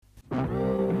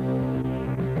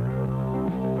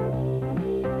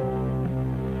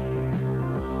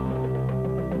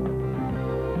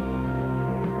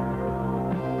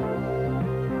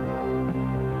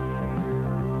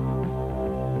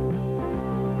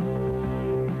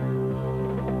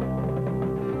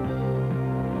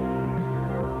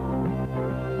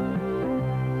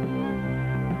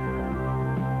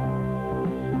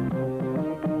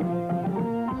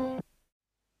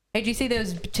Did you see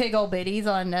those tig old biddies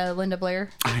on Linda Blair?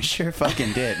 I sure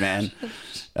fucking did, man.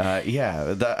 I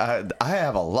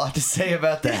have a lot to say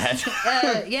about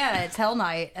that. Yeah, it's Hell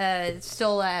Night. It's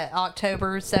still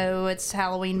October, so it's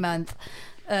Halloween month,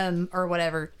 or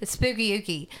whatever. It's spooky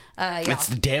ooky. Yeah. It's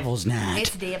the devil's night.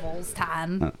 It's devil's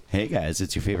time. Hey guys,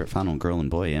 it's your favorite final girl and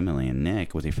boy, Emily and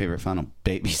Nick, with your favorite final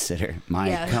babysitter,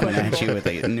 Mike, coming at you with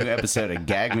a new episode of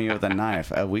Gag Me with a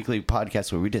Knife, a weekly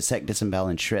podcast where we dissect, disembowel,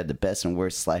 and shred the best and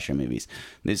worst slasher movies.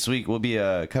 This week we'll be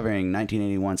covering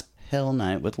 1981's Hell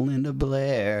Night with Linda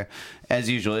Blair. As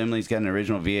usual, Emily's got an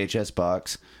original VHS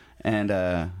box, and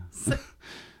I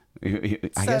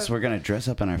guess we're going to dress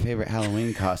up in our favorite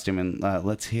Halloween costume, and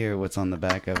let's hear what's on the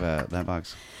back of that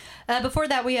box. Before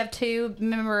that, we have 2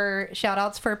 member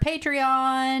shout-outs for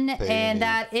Patreon, and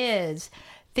that is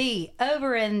the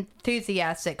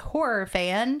over-enthusiastic horror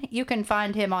fan. You can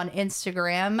find him on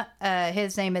Instagram.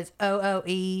 His name is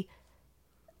OOEF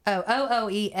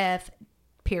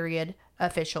period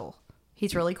official.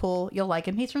 He's really cool. You'll like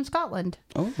him. He's from Scotland.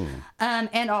 Oh.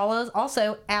 And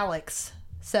also Alex.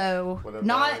 So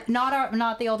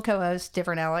not the old co-host,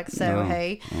 different Alex. So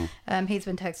hey, he's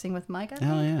been texting with Mike.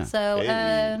 Hell yeah. So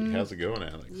hey, how's it going,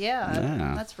 Alex?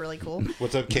 Yeah, that's really cool.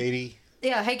 What's up, Katie?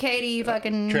 Yeah, hey Katie,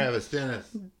 fucking Travis, Dennis,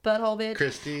 butthole bitch,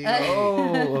 Christy.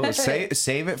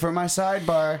 Save it for my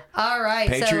sidebar. All right,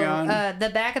 Patreon. So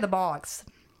the back of the box.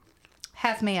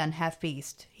 Half man, half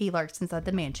beast, he lurks inside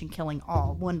the mansion, killing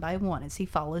all one by one as he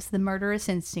follows the murderous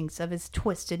instincts of his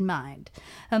twisted mind.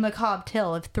 A macabre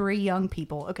tale of 3 young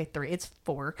people, it's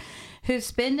 4, who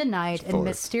spend a night in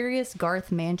mysterious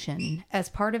Garth Mansion as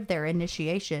part of their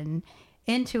initiation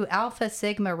into Alpha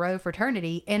Sigma Rho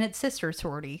fraternity and its sister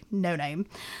sorority, no name.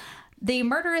 The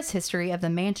murderous history of the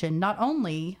mansion not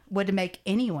only would make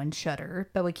anyone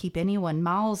shudder, but would keep anyone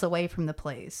miles away from the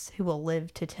place who will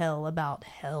live to tell about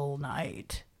Hell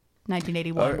Night.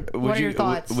 1981. What are your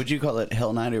thoughts? Would you call it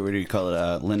Hell Night, or would you call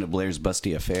it Linda Blair's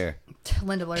Busty Affair?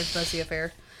 Linda Blair's Busty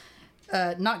Affair.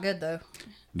 Not good, though.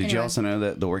 Did you also know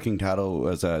that the working title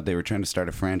was they were trying to start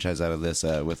a franchise out of this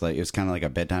with it was kind of like a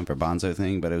bedtime for Bonzo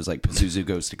thing, but it was like Pazuzu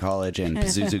Goes to College and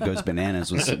Pazuzu Goes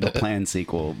Bananas was the planned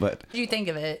sequel. But what did you think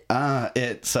of it?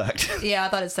 It sucked. Yeah, I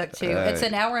thought it sucked too. It's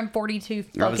an hour and 42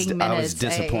 fucking minutes. I was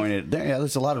disappointed.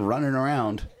 There's a lot of running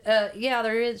around. Yeah,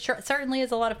 there is certainly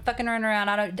is a lot of fucking running around.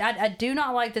 I do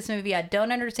not like this movie. I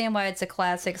don't understand why it's a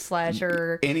classic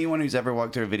slasher. Anyone who's ever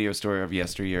walked through a video store of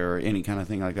yesteryear or any kind of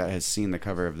thing like that has seen the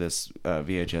cover of this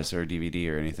VHS or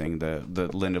DVD or anything. The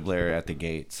Linda Blair at the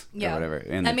gates, or whatever.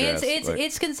 I mean,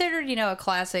 it's considered a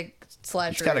classic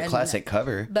slasher. It's got a classic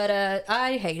cover, but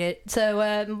I hate it.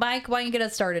 So Mike, why don't you get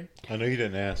us started? I know you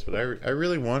didn't ask, but I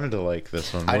really wanted to like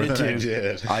this one more than I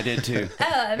did. I did too.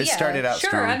 It started out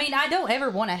strong. I mean, I don't ever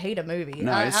want to hate a movie.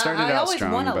 No, it started out strong. I always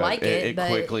want to like it,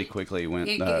 but quickly went.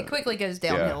 It quickly goes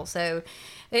downhill. Yeah. So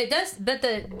it does, but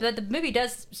the movie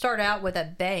does start out with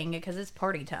a bang because it's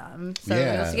party time. So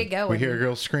let's get going. We hear a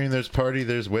girl scream. There's party.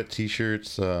 There's wet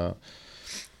t-shirts.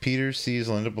 Peter sees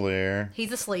Linda Blair.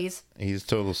 He's a sleaze. He's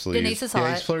total sleaze. Denise is hot.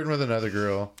 Yeah, he's flirting with another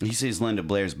girl. He sees Linda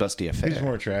Blair's Busty Affair. He's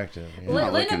more attractive.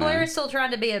 Linda Blair is still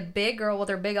trying to be a big girl with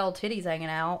her big old titties hanging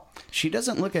out. She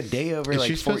doesn't look a day over like 14.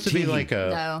 She's supposed to be like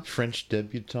a French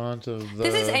debutante of the...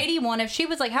 This is 81. If she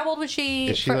was like, how old was she?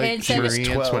 Is she like she was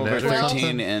 12 or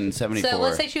 13 and 74. So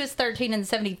let's say she was 13 and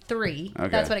 73. Okay.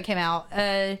 That's when it came out.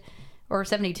 Or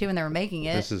 72 when they were making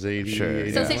it. This is 80. Sure.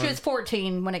 So let's say she was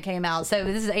 14 when it came out. So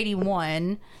this is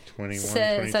 81. 21, so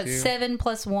it's 7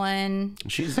 plus 1.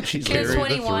 She's she was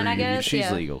 21, I guess. She's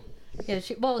legal. Yeah,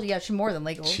 she's more than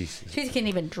legal. Jesus. She can't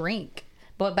even drink.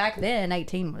 But back then,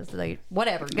 18 was like,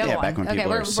 whatever. Go on. Back when okay,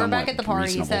 we're back at the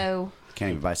party. Reasonable. So can't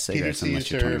even buy cigarettes Peter unless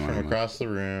sees you're her 21. from across the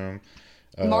room.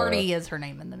 Marty is her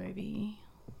name in the movie.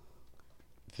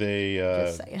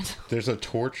 Just saying. There's a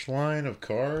torch line of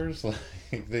cars.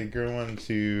 Like they go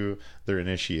into their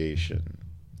initiation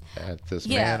at this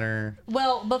manor.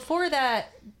 Well, before that,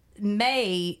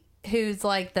 May, who's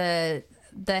like the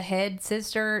head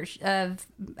sister of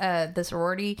the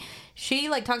sorority, she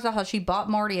like talks about how she bought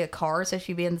Marty a car so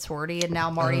she'd be in the sorority, and now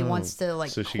Marty wants to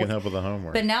like so she can help with the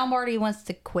homework. But now Marty wants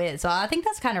to quit, so I think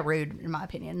that's kind of rude in my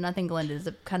opinion. And I think Linda's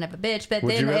kind of a bitch. But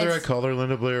would then you rather I call her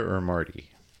Linda Blair or Marty?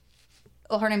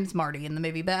 Well, her name's Marty in the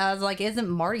movie, but I was like, isn't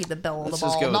Marty the belle of the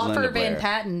ball? Not for Van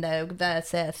Patten though,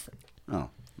 Seth. Oh,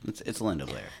 it's Linda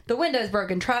Blair. The window's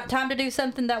broken. Time to do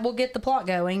something that will get the plot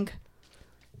going.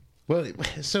 Well,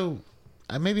 so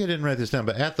maybe I didn't write this down,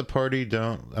 but at the party,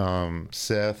 don't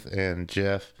Seth and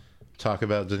Jeff talk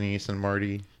about Denise and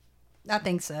Marty? I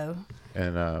think so.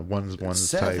 And one's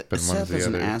Seth, type and Seth one's the is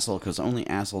other. an asshole because only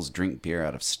assholes drink beer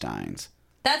out of steins.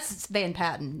 That's Van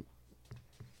Patten.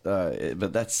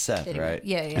 but that's Seth, Anyway, right?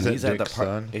 yeah. And Is that he's at the Dick's part.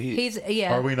 son? He's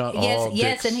yeah. Are we not yes, all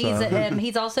yes, Dick's and son?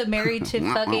 he's also married to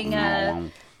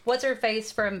fucking what's her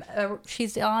face from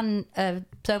she's on a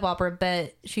soap opera,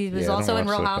 but she was Yeah, I don't also in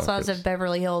watch Real soap Housewives operas. of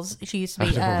Beverly Hills. She used to I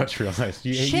be don't much realize.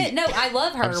 shit. No, I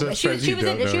love her. I'm so she was surprised you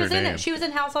don't know her name. she was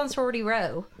in House on Sorority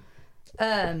Row.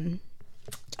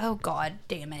 Oh god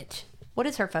damn it. What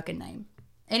is her fucking name?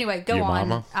 Anyway, go Your on.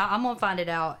 mama? I'm gonna find it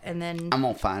out and then I'm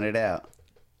gonna find it out.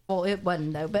 well, it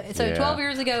wasn't though. But so Yeah. 12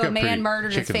 years ago, It's got a man pretty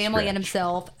murdered his chicken family and scratch.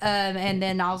 himself. And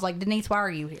then I was like, Denise, why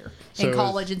are you here So in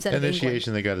college instead of England?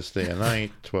 initiation, they got to stay a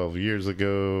night. 12 years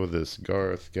ago, this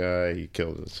Garth guy, he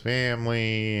killed his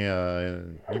family.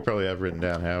 And you probably have written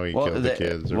down how he killed the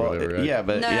kids or whatever. Right? Yeah,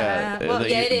 but No, yeah, well, they,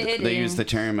 yeah, it- they use the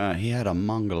term. He had a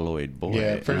mongoloid boy.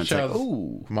 Yeah, and first it's like, child,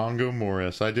 ooh, Mongo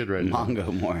Morris. I did write it. down.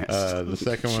 Mongo Morris. The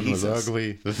second one was Jesus.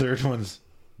 ugly. The third one's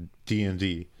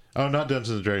D&D. Oh, not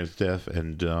Dungeons and Dragons. Deaf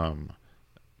and Dumb.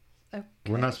 Okay.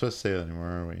 We're not supposed to say that anymore,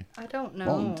 are we? I don't know.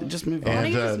 Well, just move on. Why don't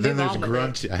And you just then move there's on with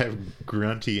Grunty. I have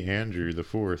Grunty Andrew, the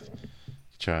fourth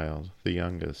child, the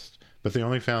youngest. But they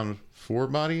only found 4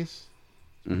 bodies.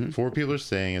 Mm-hmm. 4 people are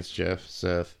saying it's Jeff,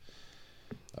 Seth,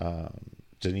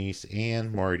 Denise,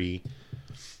 and Marty.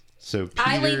 So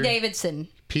Eileen Davidson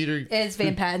Peter, is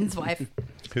Van Patten's wife.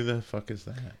 who the fuck is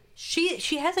that?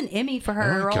 She has an Emmy for her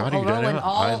Oh my role, God, you role don't in know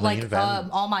all Eileen Van-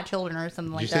 All My Children or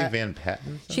something Did like you say that. Van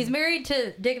Patten? She's married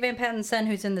to Dick Van Patten's son,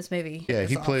 who's in this movie. Yeah,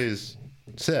 he That's all. plays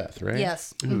Seth, right?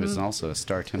 Yes. Who is also a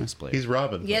star tennis player. He's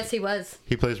Robin Hood. Yes, he was.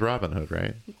 He plays Robin Hood,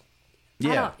 right?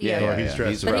 yeah, don't- yeah. yeah, Oh, he's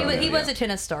dressed But Robin he Hood, was a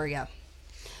tennis star, yeah.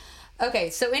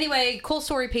 Okay, so anyway, cool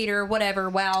story, Peter. Whatever.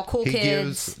 Wow, cool He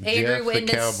kids. gives Jeff the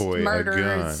witnessed cowboy a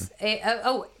murders.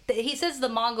 He says the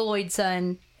Mongoloid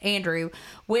son, Andrew,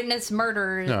 witnessed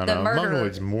murder. No, the no, murder.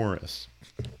 Mongoloid's Morris.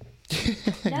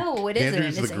 No, it isn't.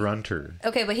 Andrew's the It's- grunter.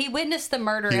 Okay, but he witnessed the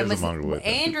murder He and is a was Mongoloid, though.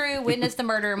 Andrew witnessed the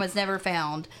murder and was never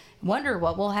found. Wonder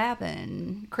what will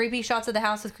happen. Creepy shots of the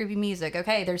house with creepy music.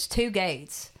 Okay, there's 2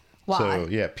 gates. Why? So,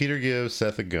 yeah, Peter gives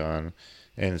Seth a gun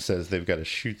and says they've got to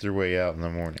shoot their way out in the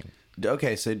morning.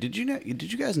 Okay, so did you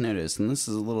guys notice? And this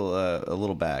is a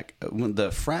little back. When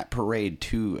the frat parade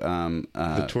to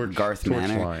Garth torch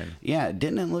Manor. line. Yeah,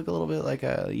 didn't it look a little bit like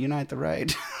a Unite the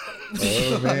Right?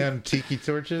 Oh, man, tiki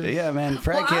torches? Yeah, man,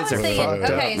 frat Well, I kids was are thinking, fucked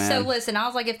okay, up, man. so listen, I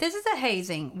was like, if this is a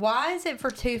hazing, why is it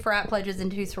for 2 frat pledges and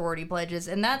 2 sorority pledges?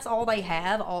 And that's all they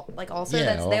have.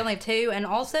 Yeah, They only have 2, and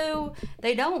also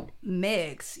they don't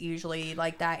mix usually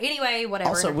like that. Anyway, whatever.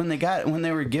 Also, when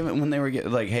they were given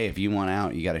like, hey, if you want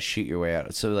out, you got to shoot your way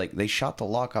out. So like they shot the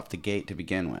lock off the gate to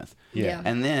begin with. Yeah.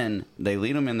 And then they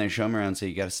lead them in there, show them around, so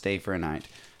you got to stay for a night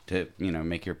to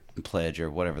make your pledge or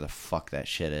whatever the fuck that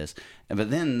shit is. But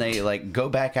then they like go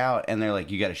back out and they're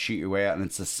like, you got to shoot your way out, and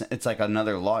it's like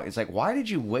another lock. It's like, why did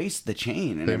you waste the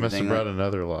chain? And They must have everything? brought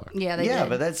another lock. yeah, they Yeah, did.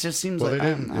 but that just seems Well, like they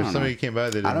didn't. I If don't somebody know. came by,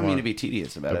 they didn't I don't mean want to be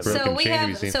tedious about a it. broken So we chain to have-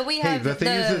 be seen. so we Hey, have but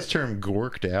they use the- this term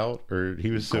 "gorked out," or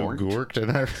he was so Gorked? gorked,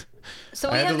 and I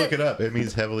So we had to have look the- it up. It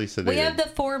means heavily sedated. We have the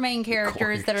 4 main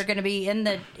characters that are going to be in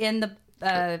the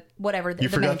whatever you the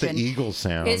forgot mansion. the eagle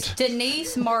sound. It's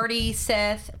Denise, Marty,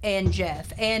 Seth, and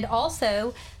Jeff, and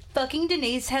also fucking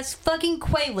Denise has fucking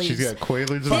Quaaludes. She's got Quaaludes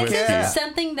and This whiskey. Yeah. is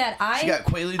something that She got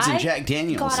Quaaludes and Jack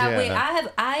Daniels. God, I Yeah.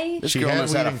 wait. I This She girl had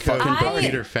knows how to weed and coke, fucking but I-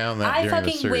 Peter found that I during the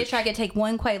fucking search. wish I could take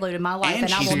one Quaalude in my life, And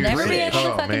and I she's will never be rich. able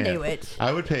to Oh, fucking man. do it.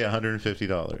 I would pay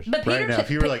 $150 But right Peter now. took-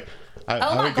 If you were like, I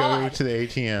my would go God. to the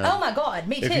ATM. Oh my God,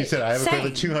 me too. If you said I have a Same.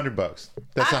 Quaalude, $200.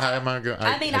 That's a high amount.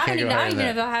 I mean, I can't don't go even higher know than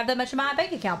if that. I have that much in my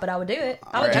bank account, but I would do it.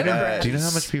 I would All right, totally do it. do you know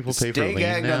how much people pay for stay lean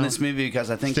gagged now? on this movie because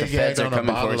I think Stay the feds gagged are on a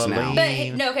coming for bottle us of now.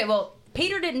 lean. But no, okay. Well,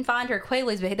 Peter didn't find her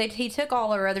Quaaludes, but he took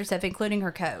all her other stuff, including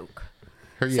her Coke.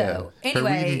 Her, So, yeah, her weed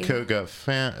anyway. and coke got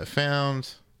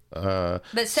found. But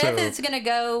Seth so is going to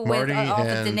go with Marty off with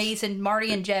and- Denise, and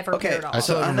Marty and Jeff are Okay, paired off. I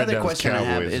saw them another written down as question I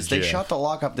have Cowboys is they Jeff. shot the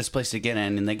lock off this place to get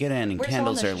in, and they get in, and We're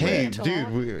candles still are on the Hey, lit. show.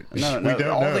 dude, we No, don't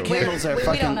all know. the candles are We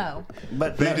fucking. don't know.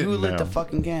 But They who didn't lit know. the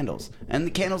fucking candles? And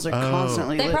the candles are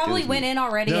constantly They lit. probably through- went in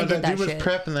already No, and did that dude that was shit.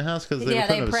 prepping the house because they Yeah, were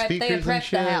they putting up prepped- they speakers prepped and the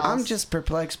shit. house. I'm just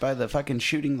perplexed by the fucking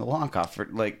shooting the lock off for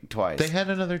like twice. They had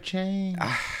another chain.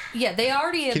 Yeah, they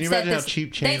already have Can you set imagine how this.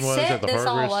 cheap they chain was set at the this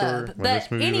hardware all store up. when But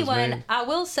this movie was anyone, made? I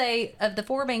will say, of the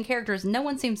 4 main characters, no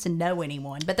one seems to know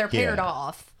anyone, but they're paired Yeah.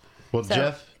 off. Well,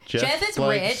 So, Jeff is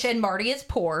likes rich and Marty is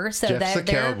poor, so Jeff's they're a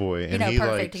cowboy, and he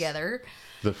perfect likes together.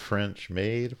 the French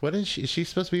maid. What is she? Is she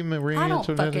supposed to be Marie I don't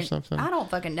Antoinette or something? I don't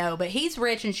fucking know, but he's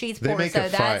rich and she's They poor, make so a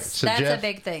fire. that's So that's Jeff, a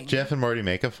big thing. Jeff and Marty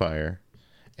make a fire,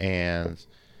 and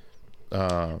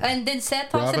and then Seth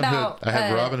talks Robin about Hood. I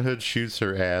have Robin Hood shoots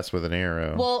her ass with an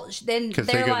arrow. Well, then 'Cause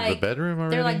they they're go to the like, bedroom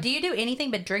they're already? like, "Do you do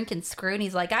anything but drink and screw?" And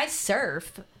he's like, "I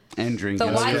surf." And drink.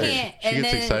 But why can't... She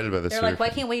gets excited by the They're surf. like, why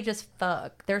can't we just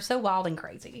fuck? They're so wild and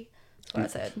crazy.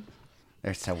 That's what I said.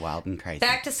 They're so wild and crazy.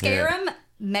 Back to scare them.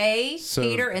 May,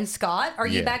 Peter, and Scott. Are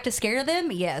you back to scare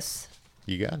them? Yes.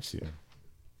 You got to.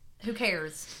 Who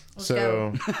cares? Let's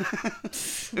go.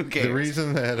 Who cares? The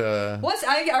reason that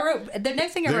I wrote the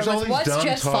next thing I wrote was, what's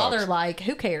Jeff's father like?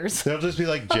 Who cares? They'll just be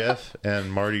like Jeff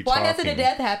and Marty Why talking. hasn't a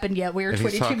death happened yet? We were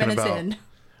 22 minutes in.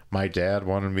 My dad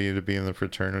wanted me to be in the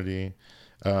fraternity.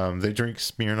 They drink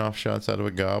Smirnoff shots out of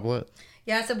a goblet.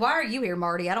 Yeah, I said, why are you here,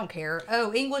 Marty? I don't care.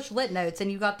 Oh, English lit notes,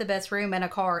 and you got the best room and a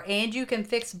car, and you can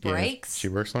fix brakes. Yeah, she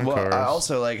works on cars. I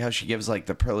also like how she gives like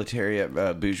the proletariat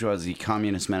bourgeoisie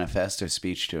communist manifesto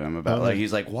speech to him about like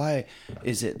he's like, why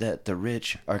is it that the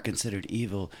rich are considered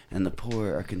evil and the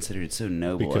poor are considered so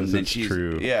noble? Because and then it's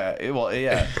true. Yeah, well,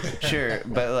 yeah, sure,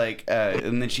 but like,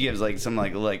 and then she gives like some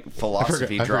like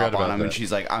philosophy drop on him, and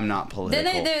she's like, I'm not political.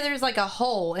 Then there's like a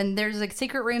hole, and there's like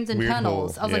secret rooms and Weird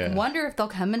tunnels. hole. I was like, wonder if they'll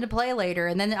come into play later.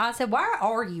 And then I said, why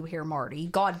are you here, Marty?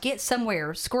 God, get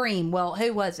somewhere. Scream. Well,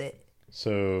 who was it?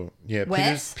 So, yeah,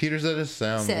 Wes? Peter's at his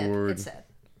soundboard. It's Seth.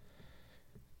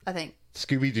 I think.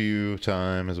 Scooby-Doo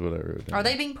time is what I wrote down. Are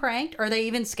they being pranked? Are they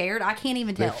even scared? I can't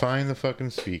even tell. They find the fucking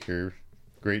speaker.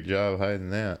 Great job hiding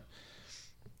that.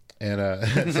 And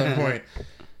at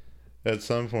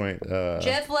some point,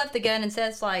 Jeff left the gun and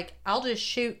says, like, I'll just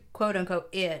shoot, quote unquote,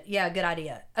 it. Yeah, good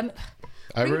idea.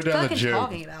 I wrote down the joke.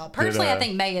 Talking about? Personally, I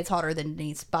think May is hotter than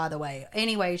Denise, by the way.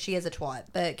 Anyway, she is a twat,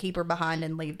 but keep her behind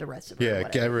and leave the rest of her.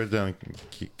 Yeah, I wrote down,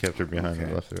 kept her behind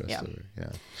and left the rest of her. Yeah.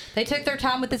 They took their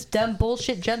time with this dumb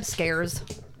bullshit jump scares.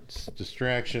 It's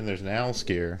distraction. There's an owl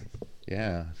scare.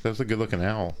 Yeah, that was a good looking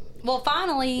owl. Well,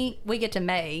 finally, we get to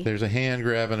May. There's a hand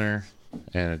grabbing her,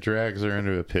 and it drags her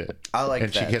into a pit. I like that.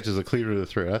 And she catches a cleaver to the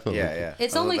throat. I thought yeah.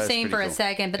 It's only seen for a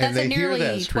second, but that's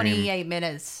nearly 28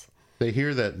 minutes. They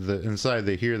hear that inside.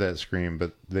 They hear that scream,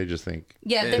 but they just think.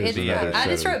 Yeah, I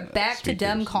just wrote back to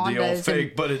dumb convos. The old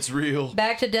fake, but it's real.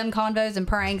 Back to dumb convos and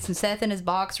pranks, and Seth and his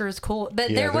boxers. Cool,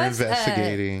 but there was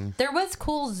investigating. There was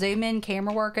cool zoom in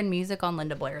camera work and music on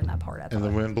Linda Blair in that part. I thought. And the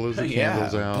wind blows the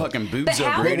candles out. Fucking boobs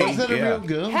are pretty. Was that a real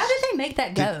ghost? How did they make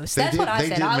that ghost? That's what I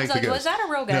said. I was like, was that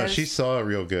a real ghost? No, she saw a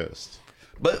real ghost.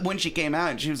 But when she came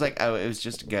out, she was like, "Oh, it was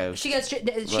just a ghost." She goes.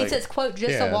 She says, "Quote,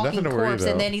 just a walking corpse,"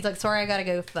 and then he's like, "Sorry, I gotta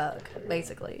go fuck."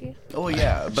 Basically. Oh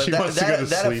yeah, but that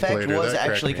effect later. was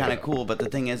actually kind of cool. But the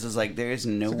thing is like there is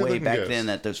no way back then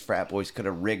that those frat boys could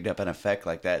have rigged up an effect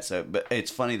like that. So, but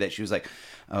it's funny that she was like,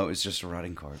 "Oh, it was just a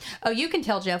rotting corpse." Oh, you can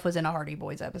tell Jeff was in a Hardy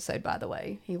Boys episode. By the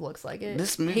way, he looks like it.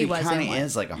 This movie kind of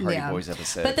is like a Hardy Boys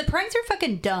episode. But the pranks are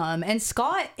fucking dumb, and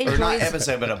Scott enjoys. Or not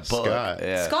episode, but a book.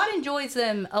 Scott enjoys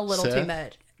them a little too much.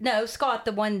 No, Scott,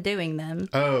 the one doing them.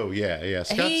 Oh, yeah.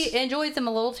 He enjoys them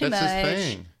a little too much. That's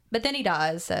his thing. But then he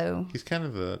dies, so. He's kind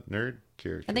of a nerd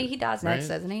character. I think he dies next,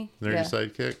 doesn't he? Nerdy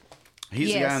sidekick.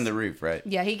 He's the guy on the roof, right?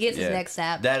 Yeah, he gets his neck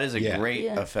snapped. That is a great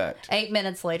effect. 8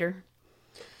 minutes later.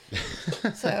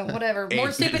 So whatever.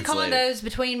 More stupid condos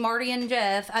between Marty and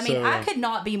Jeff. I mean, I could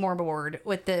not be more bored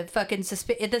with the fucking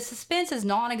the suspense is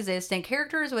non-existent.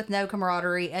 Characters with no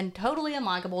camaraderie and totally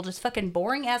unlikable. Just fucking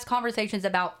boring ass conversations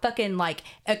about fucking like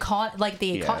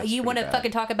you want to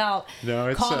fucking talk about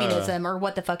communism or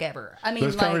what the fuck ever. I mean,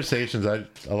 those conversations. A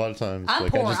lot of times I'm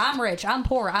poor. I'm rich. I'm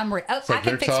poor. I'm rich. Oh, I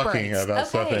can fix talking brakes. about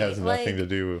stuff that has nothing to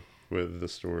do with the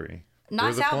story.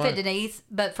 Nice outfit, Denise,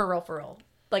 but for real.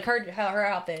 Like her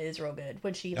outfit is real good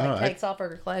when she takes off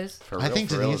her clothes. I think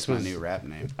Denise was my new rap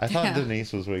name. I thought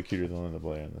Denise was way cuter than Linda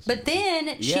Blair in this. But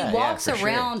then she walks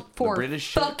around for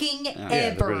fucking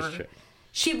ever.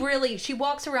 She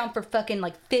walks around for fucking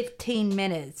like 15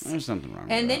 minutes. There's something wrong.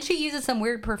 And then she uses some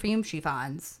weird perfume she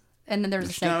finds. And then there's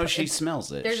a snake. No, she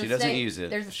smells it. She doesn't use it.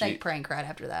 There's a snake prank right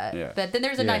after that. Yeah. But then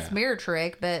there's a nice mirror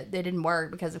trick, but it didn't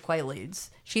work because of Quaaludes.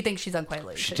 She thinks she's on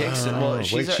Quaaludes. She takes it. Well,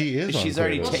 she's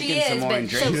already taken some more and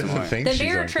drank some more. The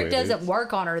mirror trick doesn't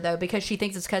work on her though because she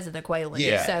thinks it's because of the Quaaludes.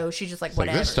 Yeah. So she's just like,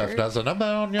 whatever. This stuff doesn't come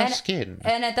on your skin.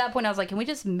 And at that point, I was like, can we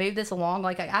just move this along?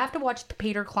 Like, I have to watch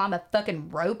Peter climb a fucking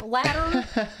rope ladder.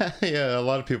 Yeah, a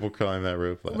lot of people climb that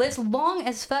rope ladder. As long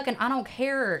as fucking, I don't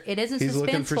care. It isn't He's suspenseful.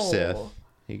 Looking for Seth.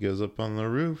 He goes up on the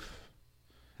roof.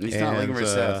 He's not looking for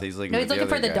Seth. He's looking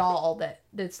for the doll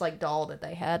that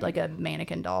they had, like a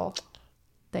mannequin doll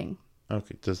thing.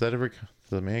 Okay, does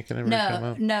the mannequin ever come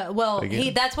up? No. Well,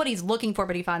 that's what he's looking for,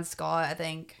 but he finds Scott, I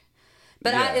think.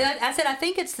 But I said I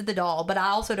think it's the doll, but I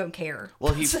also don't care.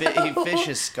 Well, he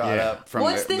fishes Scott up from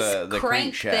the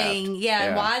crank thing. Yeah,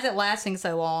 and why is it lasting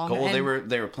so long? Well, they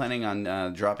were planning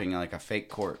on dropping like a fake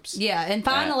corpse. Yeah, and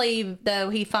finally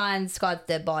though he finds Scott's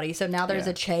dead body, so now there's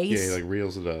a chase. Yeah, he like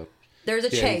reels it up. There's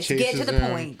a chase. Get to the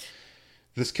point.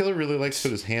 This killer really likes to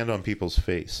put his hand on people's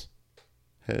face.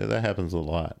 Hey, that happens a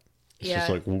lot. It's just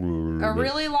like... A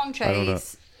really long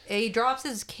chase. He drops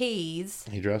his keys.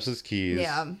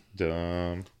 Yeah.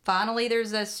 Dumb. Finally,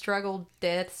 there's a struggle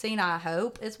death scene, I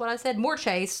hope, is what I said. More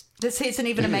chase. This isn't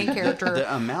even a main character.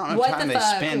 The amount of time they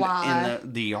spend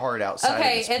in the yard outside.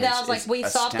 Okay, and then I was like, we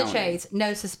stopped the chase.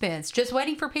 No suspense. Just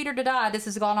waiting for Peter to die. This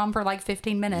has gone on for like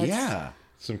 15 minutes. Yeah.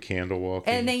 Some candle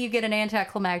walking. And then you get an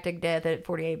anticlimactic death at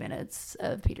 48 minutes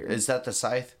of Peter. Is that the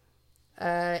scythe?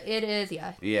 It is,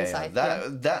 yeah. Yeah, scythe,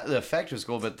 that the effect was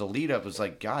cool, but the lead up was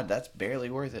like, God, that's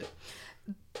barely worth it.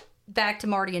 Back to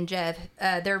Marty and Jeff.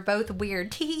 They're both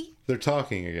weird. They're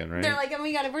talking again, right? They're like, oh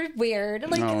my God, we're weird.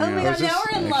 Like, oh my God, now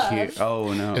we're in love.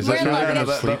 Oh no. Is that in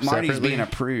love. But Marty's being a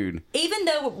prude. Even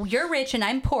though you're rich and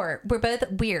I'm poor, we're both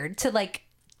weird. To like,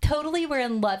 totally we're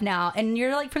in love now. And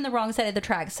you're like from the wrong side of the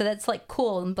tracks. So that's like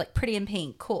cool and like pretty and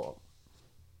pink. Cool.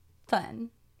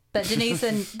 Fun. But Denise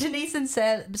and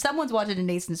Seth, someone's watching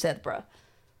Denise and Seth, bro.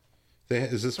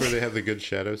 Is this where they have the good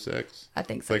shadow sex? I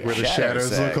think so. Like where the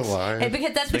shadows look alive? And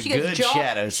because that's what she goes, good John.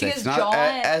 Shadow she sex. goes, Not John.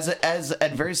 As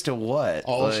adverse to what?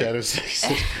 All like, shadow sex.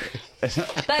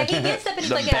 But he gets up and he's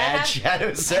the like, bad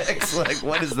shadow sex. Like,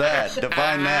 what is that?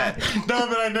 Define that. No,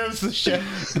 but I noticed the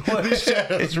shadows were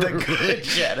the good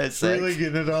shadow sex. Really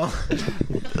getting it on.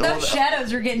 Those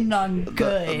shadows are getting on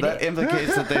good. That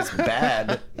implicates that there's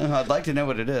bad. I'd like to know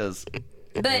what it is.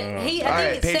 But he, all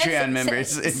right, Patreon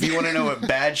members, if you want to know what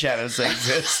bad shadow sex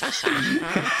is, this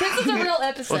is a real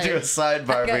episode. We'll do a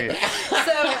sidebar for you.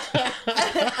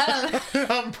 So,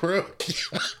 I'm broke.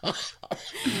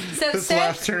 So this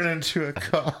laugh turned into a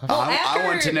cough. Well, I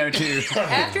want to know too.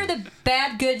 After the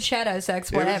bad, good shadow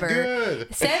sex, whatever. It was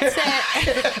good. Seth said,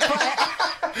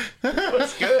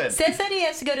 What's good? Seth said he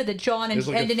has to go to the John, and,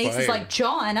 like and Denise fire. is like,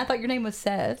 John, I thought your name was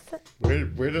Seth. Where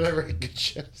did I write good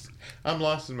shadow sex? I'm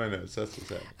lost in my notes. That's what's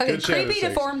happening. Okay, good shadow creepy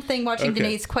sex. deformed thing watching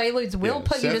Denise. Quaaludes will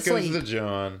put you to Seth sleep. goes to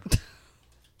John.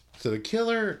 So the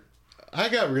killer, I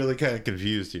got really kind of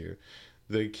confused here.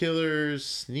 The killer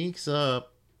sneaks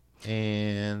up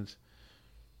and...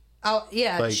 Oh,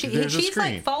 yeah. Like, she's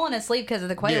like falling asleep because of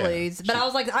the Quaaludes. Yeah, but I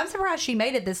was like, I'm surprised she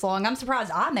made it this long. I'm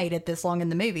surprised I made it this long in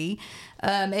the movie.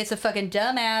 It's a fucking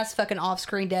dumbass fucking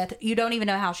off-screen death. You don't even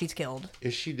know how she's killed.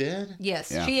 Is she dead?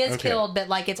 Yes, she is killed, but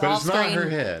like it's off-screen. But it's not her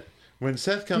head. When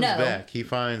Seth comes back, he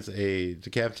finds a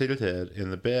decapitated head in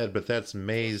the bed, but that's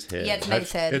May's head. Yeah, it's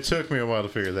May's head. It took me a while to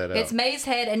figure that out. It's May's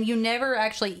head, and you never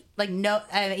actually like know.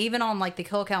 Even on like the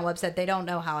kill count website, they don't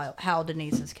know how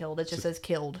Denise is killed. It just says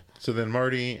killed. So then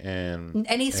Marty and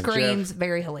he screams Jeff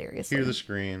very hilariously. Hear the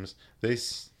screams. They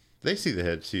see the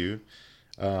head too.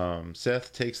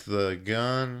 Seth takes the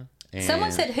gun. And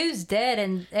someone said, "Who's dead?"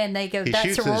 and they go,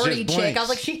 "That sorority chick." I was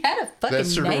like, "She had a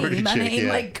fucking name." I mean,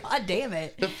 like, God damn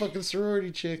it, the fucking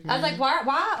sorority chick. Man. I was like,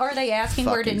 "Why are they asking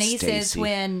where Denise is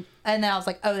when?" And then I was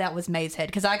like, "Oh, that was May's head,"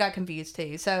 because I got confused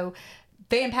too. So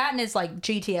Van Patten is like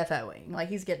GTFOing, like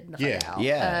he's getting the fuck out.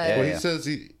 Well, he says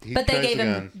he. But they gave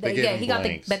him. But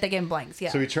they gave him blanks.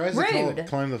 Yeah. So he tries to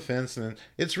climb the fence, and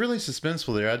it's really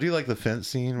suspenseful there. I do like the fence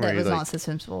scene where that was not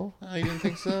suspenseful. Oh, you didn't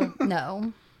think so?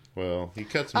 No. Well, he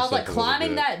cuts himself. I was like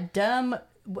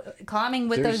climbing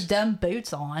with those dumb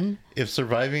boots on. If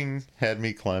surviving had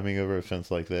me climbing over a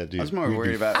fence like that, dude, I was more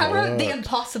worried about. I wrote the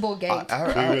impossible gate.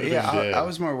 I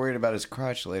was more worried about his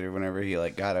crotch later. Whenever he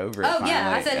like got over it. Oh finally,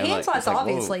 yeah, I said hand slice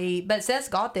obviously, whoa. But Seth's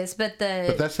got this. But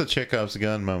that's the Chekhov's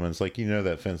gun moments. Like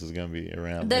that fence is gonna be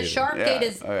around. The later. sharp gate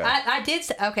is. Oh,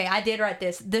 yeah. I did write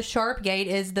this. The sharp gate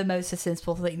is the most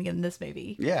suspenseful thing in this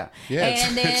movie. Yeah.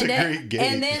 It's a great gate.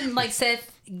 And then like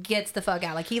Seth gets the fuck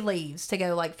out. Like he leaves to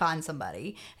go like find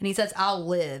somebody, and he says, "I'll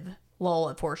live." Lol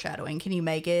at foreshadowing. Can you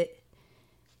make it?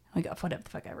 We got whatever the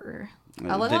fuck ever.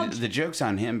 The joke's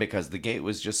on him because the gate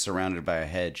was just surrounded by a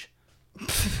hedge.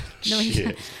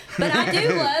 Shit. But I do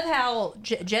love how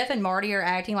Jeff and Marty are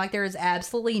acting like there is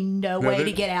absolutely no way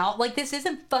to get out. Like this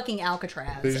isn't fucking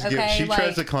Alcatraz. Okay, she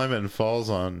tries to climb it and falls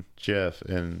on Jeff,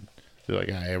 and they're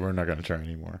like, "Hey, we're not going to try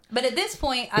anymore." But at this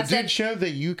point, I said, "Dude, show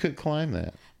that you could climb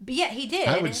that." Yeah, he did.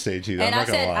 I would say too. I'm not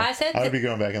gonna lie. I would be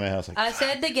going back in the house. Like, I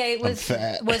said the gate was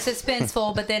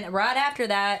suspenseful, but then right after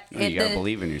that, you gotta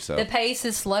believe in yourself. The pace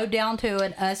is slowed down to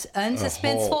an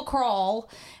unsuspenseful crawl,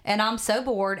 and I'm so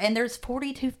bored. And there's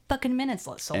 42 fucking minutes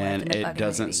left. And it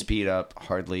doesn't speed up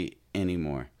hardly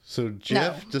anymore. So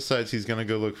Jeff decides he's gonna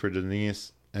go look for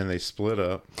Denise and they split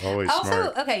up. Always also,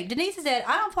 smart. Okay, Denise is dead.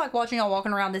 I don't feel like watching y'all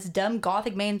walking around this dumb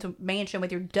gothic mansion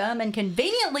with your dumb and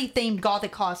conveniently themed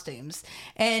gothic costumes.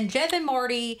 And Jeff and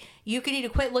Marty, you could need to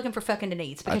quit looking for fucking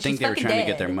Denise. I think they were trying to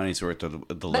get their money's worth of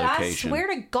the location. I swear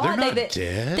to God, they're not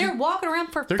dead. They're walking around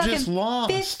for They're fucking just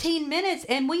lost. 15 minutes,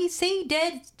 and we see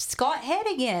dead Scott Head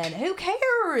again. Who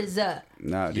cares?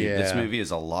 No, dude, this movie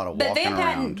is a lot of walking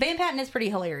around. Van Patten is pretty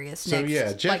hilarious. So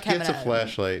next, Jeff gets a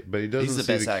flashlight, but he doesn't He's the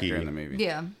see best the actor key. in the movie.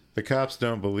 Yeah. The cops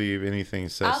don't believe anything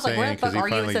says. I was like, where the fuck are you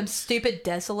in finally... some stupid,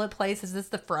 desolate place? Is this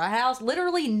the fry house?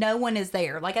 Literally, no one is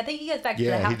there. Like, I think he goes back to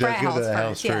the fry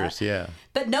house first. Yeah.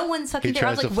 But no one's fucking there.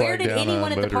 I was like, where did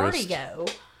anyone at the party go?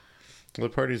 Well,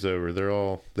 the party's over.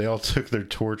 They all took their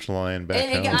torch line back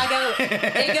home.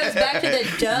 It goes back to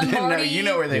the dumb Marty. No, you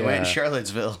know where they went,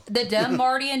 Charlottesville. The dumb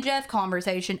Marty and Jeff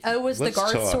conversation. Oh, was the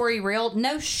Garth story real?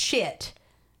 No shit.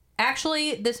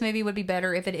 Actually, this movie would be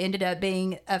better if it ended up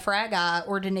being a frat guy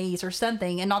or Denise or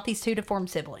something, and not these two deformed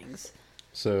siblings.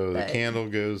 So the candle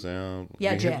goes out.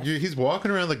 Yeah, Jeff. He's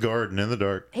walking around the garden in the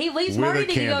dark. He leaves Marty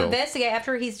to go investigate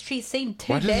after she's seen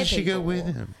two dead people. Why doesn't she go with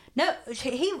him? No,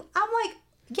 I'm like,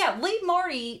 yeah, leave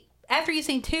Marty after you've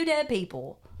seen two dead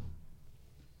people.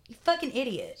 You fucking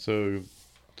idiot. So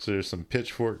there's some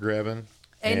pitchfork grabbing.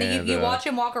 And you watch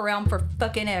him walk around for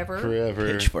fucking ever.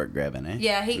 Forever. Pitchfork grabbing, eh?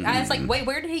 Yeah, I was like, wait,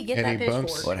 where did he get that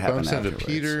pitchfork? What happened bumps into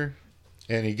Peter,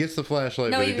 and he gets the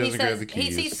flashlight, but he doesn't grab the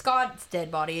keys. He sees Scott's dead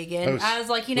body again. I was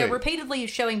like, repeatedly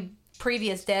showing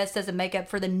previous deaths doesn't make up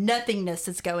for the nothingness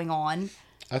that's going on.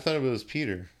 I thought it was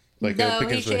Peter.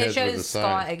 It shows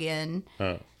Scott again.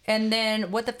 Oh. And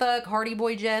then, what the fuck, Hardy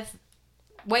Boy Jeff?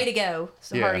 Way to go,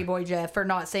 Hardy Boy Jeff, for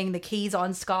not seeing the keys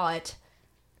on Scott.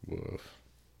 Woof.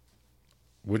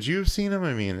 Would you have seen him?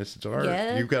 I mean, it's dark.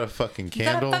 Yeah. You've got a fucking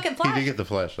candle. He did get the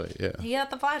flashlight, yeah. He got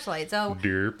the flashlight, so...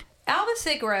 Derp. Alva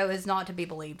Sigro is not to be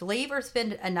believed. Leave or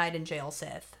spend a night in jail,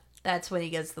 Seth. That's when he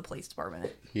goes to the police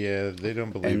department. Yeah, they don't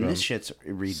believe him. And this shit's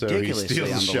ridiculously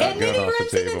unbelievable. And then he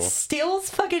runs in and steals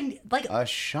fucking, like... A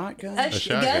shotgun?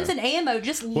 Guns and ammo,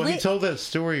 just Well, he told that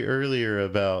story earlier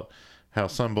about how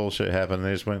some bullshit happened.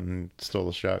 They just went and stole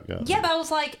a shotgun. Yeah, but I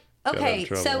was like... Okay,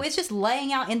 so it's just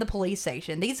laying out in the police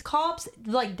station. These cops,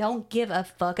 don't give a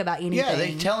fuck about anything. Yeah,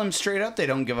 they tell him straight up they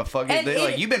don't give a fuck.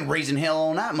 They're you've been raising hell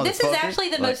all night, motherfucker. This is actually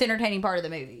the most entertaining part of the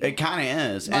movie. It kind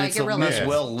of is. And it's the most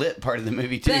well-lit part of the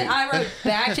movie, too. But I wrote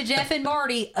back to Jeff and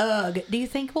Marty, ugh, do you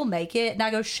think we'll make it? And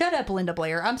I go, shut up, Linda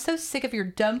Blair. I'm so sick of your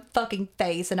dumb fucking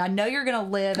face, and I know you're going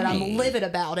to live, and I'm livid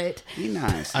about it. Be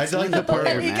nice. I like the part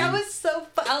where... I was so...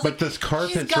 But this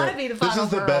carpet's right. This is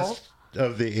the best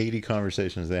of the 80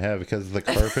 conversations they have, because the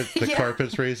carpet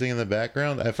carpet's racing in the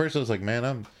background. At first I was like, man,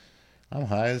 I'm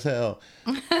high as hell.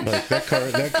 Like that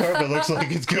carpet looks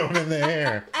like it's going in the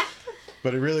air.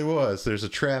 But it really was. There's a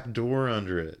trap door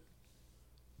under it.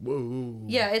 Whoa.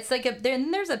 Yeah, it's like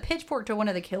there's a pitchfork to one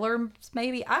of the killers,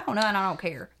 maybe. I don't know, and I don't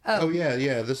care. Oh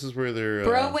yeah. This is where they're...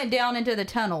 Bro went down into the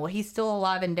tunnel. He's still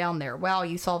alive and down there. Wow,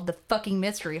 you solved the fucking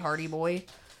mystery, Hardy Boy.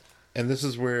 And this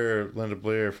is where Linda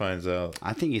Blair finds out.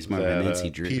 I think he's more of a Nancy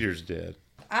Drew. Peter's dead.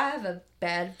 I have a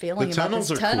bad feeling about this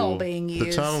tunnel being used.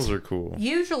 The tunnels are cool.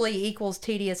 Usually equals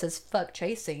tedious as fuck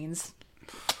chase scenes.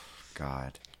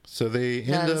 God. So they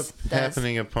end up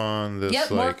happening upon this,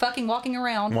 more fucking walking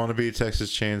around. Wannabe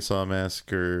Texas Chainsaw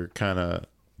Massacre kind of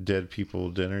dead people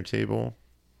dinner table.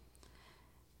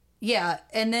 Yeah,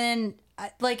 and then...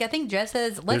 I think Jeff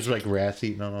says... There's rats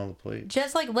eating on all the plates.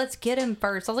 Jeff's like, let's get him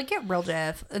first. I was like, get real,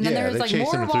 Jeff. And then there's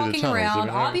more walking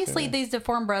around. Obviously, these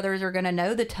deformed brothers are going to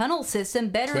know the tunnel system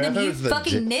better than you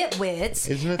fucking nitwits.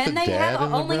 Isn't it and they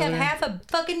only have half a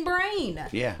fucking brain.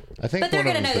 Yeah. I think but they're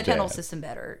going to know the tunnel system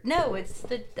better. No, I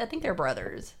think they're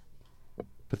brothers.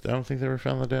 But I don't think they ever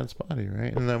found the dad's body,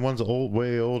 right? And then one's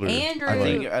way older. Andrew.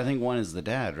 I think one is the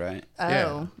dad, right? Oh,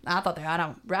 yeah. I thought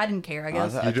I didn't care. I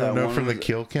guess you don't know from the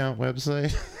kill count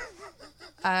website.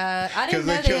 I didn't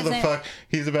know that.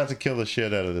 He's about to kill the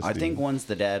shit out of this. I think one's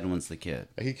the dad and one's the kid.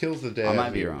 He kills the dad. I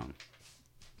might be wrong.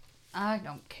 I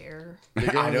don't care.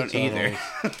 I don't either.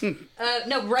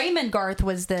 No, Raymond Garth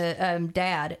was the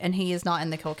dad, and he is not in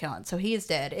the kill count, so he is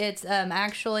dead. It's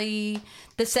actually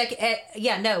the second.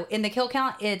 In the kill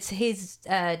count, it's his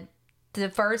the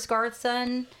first Garth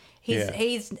son. He's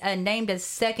named as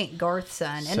second Garth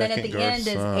son, and then at the end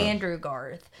is Andrew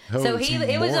Garth. Oh, so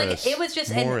it was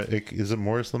just is it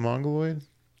Morris the Mongoloid?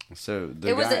 So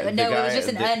it was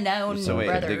just an unknown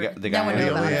brother. The guy on the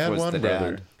roof was the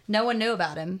dad. No one knew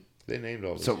about him. They named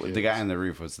all. So kids. The guy on the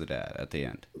roof was the dad at the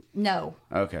end. No.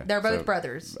 Okay. They're both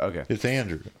brothers. Okay. It's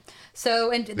Andrew.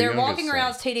 So and they're walking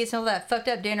around tedious and all that fucked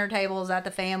up dinner tables at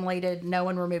the family. Did no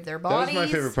one remove their bodies? That was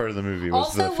my favorite part of the movie.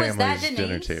 Was the family's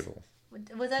dinner table.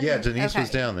 Was that? Yeah, Denise was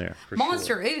down there.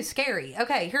 Monster, ooh, scary.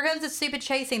 Okay, here comes the stupid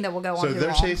chasing that will go on. So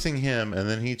they're chasing him, and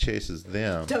then he chases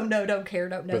them. Don't know, don't care,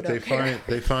 don't know, but don't care.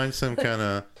 They find some kind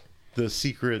of the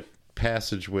secret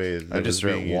passageway. That I just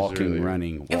read walking,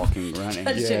 running.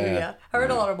 Yeah. I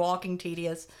heard a lot of walking,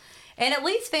 tedious. And at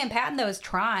least Van Patten, though, is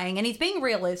trying, and he's being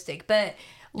realistic. But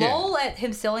lol at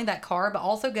him selling that car, but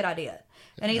also good idea.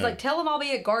 And he's like, tell him I'll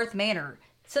be at Garth Manor.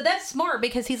 So that's smart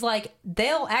because he's like,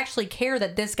 they'll actually care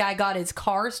that this guy got his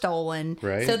car stolen.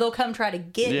 Right. So they'll come try to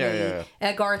get me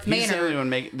at Garth Manor. He's the only one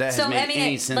that has made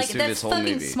any sense through this whole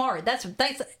movie. That's fucking smart. That's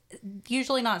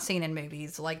usually not seen in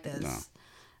movies like this.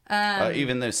 No.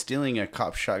 Even though stealing a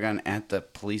cop shotgun at the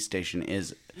police station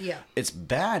is... Yeah. It's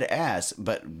badass,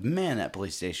 but man, that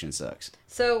police station sucks.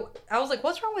 So I was like,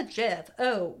 what's wrong with Jeff?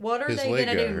 Oh, what are they going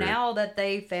to do now that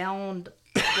they found,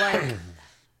 like...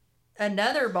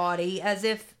 another body, as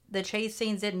if the chase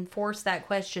scenes didn't force that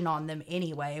question on them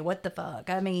anyway. What the fuck?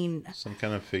 I mean... Some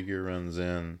kind of figure runs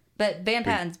in. But Van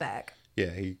Patten's back. Yeah,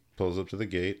 he pulls up to the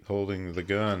gate holding the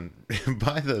gun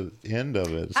by the end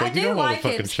of it. It's like, I do like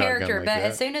his character, like but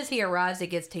as soon as he arrives, it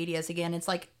gets tedious again. It's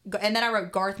like... And then I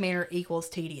wrote Garth Manor equals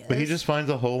tedious. But he just finds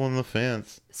a hole in the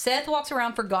fence. Seth walks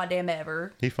around for goddamn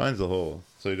ever. He finds the hole,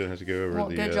 so he doesn't have to go over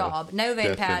the... Good job. No,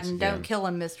 Van Patten, don't kill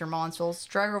him, Mr. Monsell.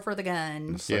 Struggle for the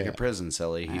gun. It's like a prison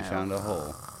cellie. He found a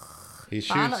hole. He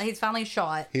shoots. He's finally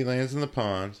shot. He lands in the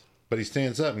pond, but he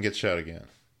stands up and gets shot again.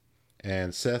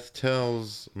 And Seth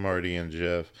tells Marty and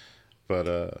Jeff, but...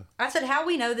 I said, how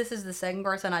we know this is the second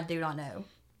person, I do not know.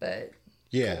 But...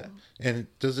 Yeah. Cool. And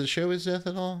does it show his death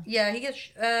at all? Yeah, he gets...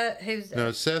 who's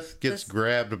No, Seth gets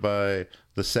grabbed by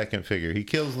the second figure. He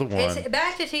kills the one. It's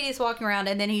back to Tedious walking around,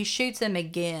 and then he shoots him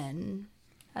again,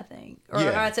 I think. Or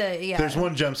yeah. There's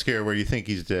one jump scare where you think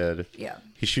he's dead. Yeah.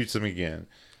 He shoots him again.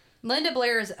 Linda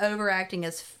Blair is overacting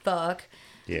as fuck.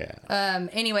 Yeah.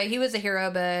 Anyway, he was a hero,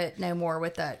 but no more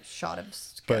with that shot of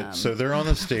scum. But so they're on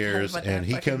the stairs, and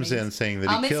he comes in saying that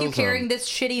he kills him. I'll miss you carrying this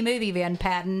shitty movie, Van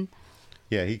Patten.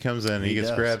 Yeah, he comes in, he gets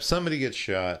grabbed, somebody gets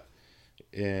shot,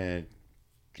 and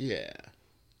yeah.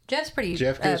 Jeff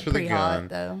goes for the gun, hot,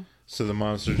 though. So the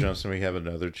monster jumps and we have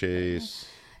another chase.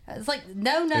 It's like,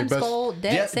 no numbskull.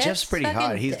 Jeff's pretty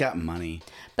hot. He's got money.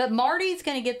 But Marty's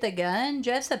going to get the gun.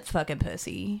 Jeff's a fucking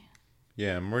pussy.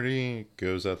 Yeah, Marty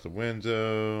goes out the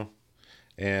window,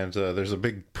 and there's a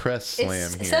big press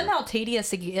slam here. Somehow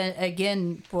tedious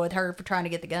again with her for trying to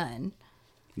get the gun.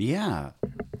 Yeah.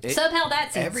 Somehow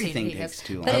that seems everything takes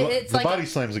too long. But the body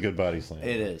slam's a good body slam.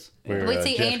 It is. Where, we'd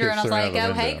see Andrew and I was like,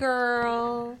 oh, hey,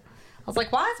 girl. I was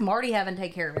like, why is Marty having to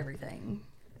take care of everything?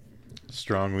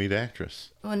 Strong lead actress.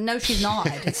 Well, no, she's not.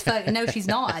 No, she's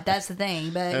not. That's the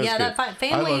thing. But yeah, that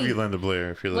family... I love you, Linda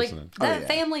Blair, if you're listening. That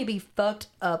family be fucked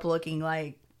up looking.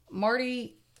 Like,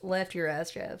 Marty left your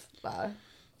ass, Jeff. Bye.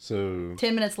 So...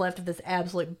 10 minutes left of this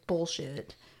absolute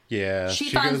bullshit. Yeah. She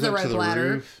finds the rope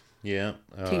ladder. Roof. Yeah.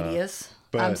 Tedious.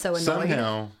 I'm so annoyed.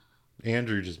 Somehow,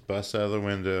 Andrew just busts out of the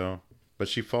window, but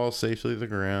she falls safely to the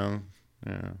ground.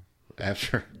 Yeah.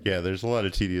 There's a lot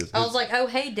of tedious. I was like, oh,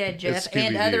 hey, dead Jeff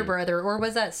and other brother. Or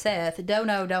was that Seth?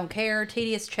 Don't care.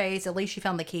 Tedious chase. At least she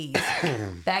found the keys.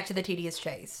 Back to the tedious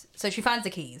chase. So she finds the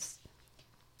keys.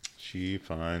 She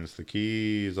finds the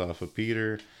keys off of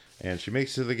Peter, and she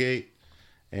makes it to the gate,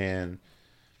 and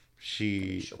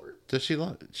she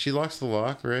locks the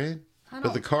lock, right?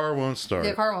 But the car won't start.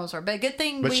 The car won't start. But good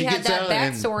thing we had that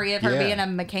backstory of her being a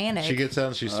mechanic. She gets out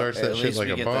and she starts that shit like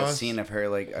a boss. At least we get that scene of her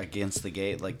like against the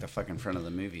gate, like the fucking front of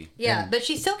the movie. Yeah, but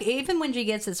she still, even when she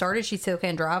gets it started, she still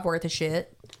can't drive worth a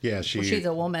shit. Yeah, she's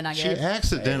a woman, I guess. She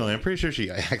accidentally, I'm pretty sure she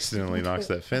accidentally knocks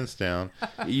that fence down.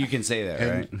 You can say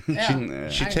that, right?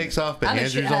 She takes off, but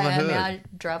Andrew's on the hood. I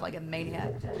drive like a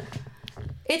maniac.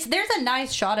 There's a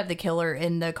nice shot of the killer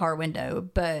in the car window,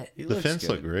 but the fence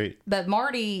looked great. But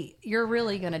Marty, you're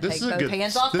really gonna take both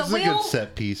hands off the wheel. This is a good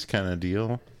set piece kind of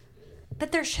deal.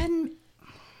 But there shouldn't.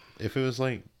 If it was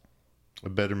like a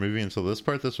better movie until this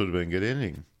part, this would have been a good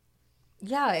ending.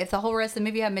 Yeah, if the whole rest of the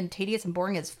movie had been tedious and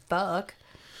boring as fuck.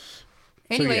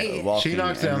 Anyway, she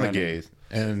knocks down the gate,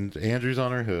 and Andrew's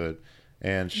on her hood.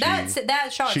 And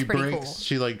that shot's pretty cool.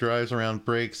 She like drives around,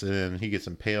 brakes, and he gets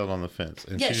impaled on the fence.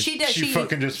 And yeah, she does. She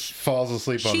fucking just falls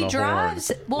asleep on the drives,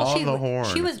 horn. Well, the horn.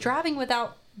 She was driving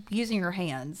without using her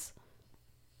hands.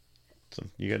 So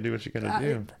you gotta do what you gotta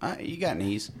do. You got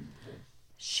knees.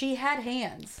 She had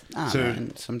hands.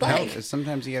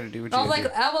 Sometimes you got to do what you got to do.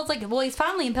 I was like, well, he's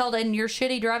finally impaled, and your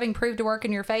shitty driving proved to work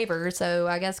in your favor. So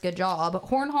I guess good job.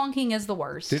 Horn honking is the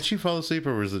worst. Did she fall asleep,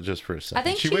 or was it just for a second? I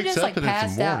think she wakes just up and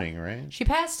passed it's morning, out. Right? She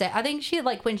passed out. I think she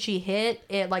when she hit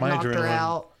it, knocked her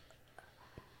out.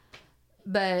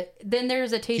 But then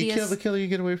there's a tedious... You kill the killer, you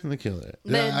get away from the killer.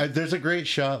 There's a great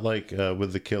shot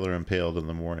with the killer impaled in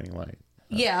the morning light.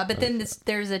 Yeah, but then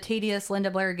there's a tedious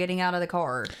Linda Blair getting out of the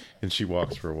car. And she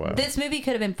walks for a while. This movie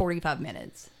could have been 45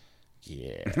 minutes.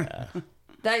 Yeah.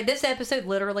 This episode,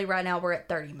 literally right now, we're at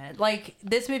 30 minutes. Like,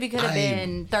 this movie could have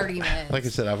been 30 minutes. Like I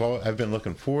said, I've been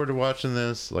looking forward to watching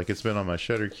this. Like, it's been on my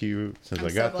Shutter queue since I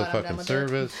got the fucking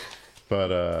service.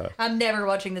 But, I'm never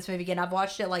watching this movie again. I've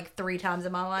watched it like 3 times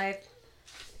in my life.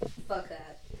 Fuck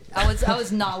that. I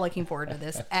was not looking forward to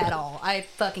this at all. I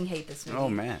fucking hate this movie. Oh,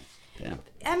 man. Damn.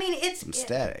 I mean, I'm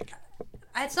static.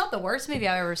 It's not the worst movie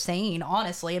I've ever seen,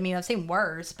 honestly. I mean, I've seen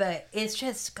worse, but it's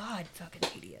just, God, fucking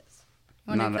tedious.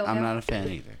 I'm not a fan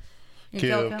either.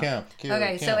 Kill count.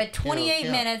 Okay, so at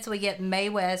 28 minutes, we get Mae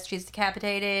West. She's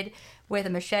decapitated with a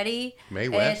machete. Mae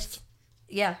West?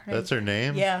 Yeah. That's her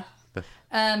name? Yeah.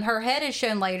 Her head is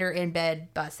shown later in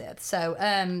bed by Seth. So,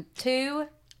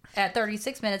 at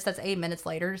 36 minutes, that's 8 minutes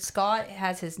later, Scott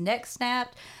has his neck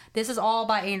snapped. This is all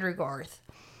by Andrew Garth.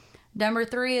 Number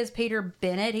 3 is Peter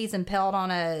Bennett. He's impaled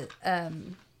on a,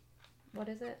 what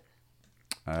is it?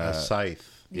 A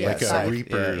scythe. Yeah, like scythe. a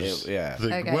Reaper's.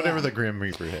 Whatever the Grim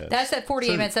Reaper has. That's at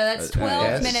 48 minutes, so that's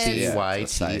 12 minutes.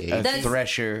 A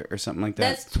thresher or something like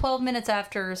that. That's 12 minutes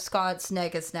after Scott's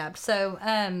neck is snapped. So,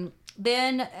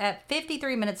 then at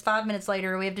 53 minutes, 5 minutes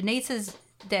later, we have Denise's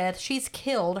death. She's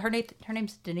killed. Her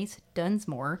name's Denise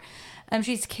Dunsmore.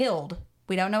 She's killed.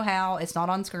 We don't know how. It's not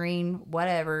on screen.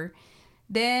 Whatever.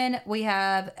 Then we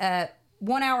have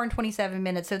 1 hour and 27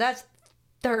 minutes. So that's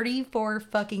 34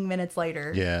 fucking minutes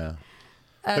later. Yeah.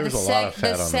 There was a lot of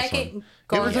fat on this one.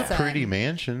 It was a pretty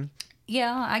mansion.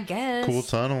 Yeah, I guess. Cool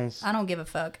tunnels. I don't give a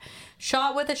fuck.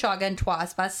 Shot with a shotgun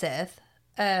twice by Seth.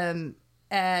 A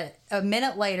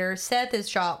minute later, Seth is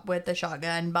shot with the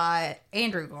shotgun by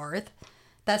Andrew Garth.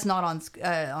 That's not on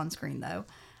screen, though.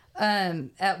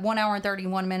 At 1 hour and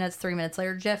 31 minutes, 3 minutes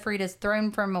later, Jeff Reed is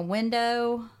thrown from a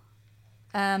window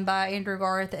by Andrew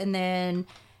Garth. And then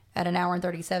at an hour and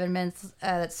 37 minutes,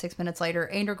 that's 6 minutes later,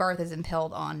 Andrew Garth is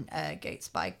impaled on a gate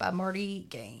spike by Marty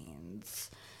Gaines.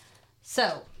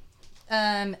 So,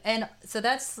 and so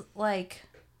that's like,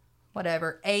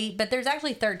 whatever, 8. But there's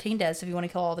actually 13 deaths if you want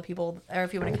to kill all the people, or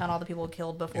if you want to count all the people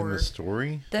killed before. In the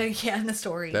story? In the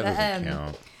story. That doesn't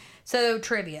count. So,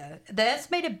 trivia. The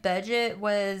estimated budget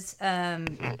was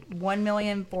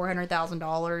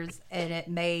 $1,400,000, and it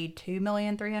made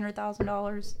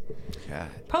 $2,300,000. God.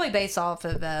 Probably based off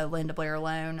of Linda Blair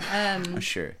alone.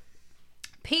 Sure.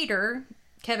 Peter,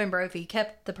 Kevin Brophy,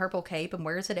 kept the purple cape and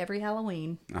wears it every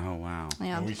Halloween. Oh, wow.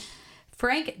 Yeah.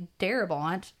 Frank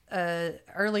Darabont,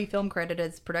 early film credit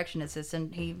as production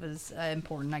assistant. He was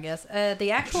important, I guess. The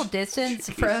actual distance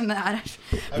from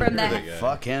the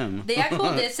fuck him. The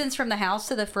actual distance from the house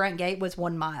to the front gate was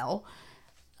 1 mile.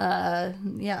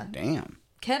 Yeah. Damn.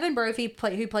 Kevin Brophy,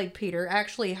 who played Peter,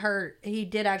 He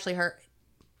did actually hurt.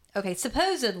 Okay,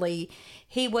 supposedly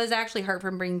he was actually hurt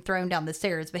from being thrown down the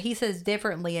stairs, but he says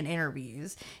differently in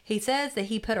interviews. He says that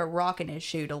he put a rock in his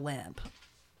shoe to limp,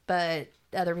 but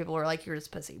other people are like, you're just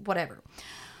pussy. Whatever.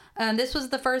 This was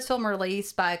the first film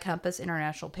released by Compass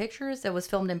International Pictures. It was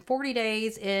filmed in 40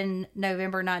 days in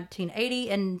November 1980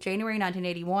 and January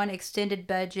 1981. Extended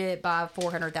budget by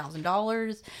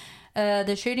 $400,000.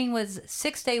 The shooting was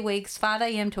 6-day weeks, 5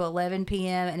 a.m. to 11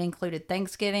 p.m. and included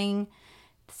Thanksgiving.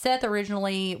 Seth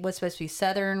originally was supposed to be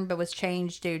Southern, but was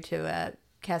changed due to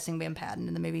casting Van Patten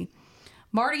in the movie.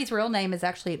 Marty's real name is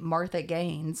actually Martha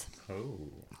Gaines. Oh.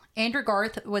 Andrew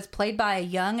Garth was played by a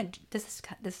young, this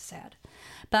is sad,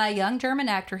 by a young German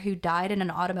actor who died in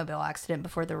an automobile accident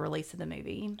before the release of the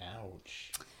movie.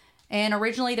 Ouch. And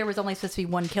originally there was only supposed to be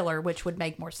one killer, which would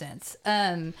make more sense.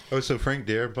 So Frank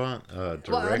Darabont directed?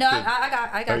 Well, no,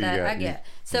 I got that. I get.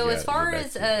 So as far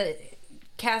as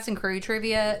cast and crew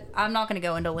trivia, I'm not going to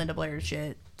go into Linda Blair's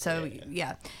shit. So,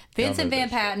 yeah. Vincent Van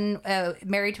Patten,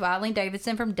 married to Eileen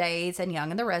Davidson from Days and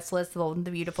Young and the Restless, The Bold and the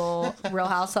Beautiful, Real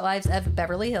Housewives of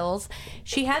Beverly Hills.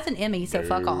 She has an Emmy, so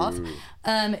fuck off.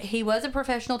 He was a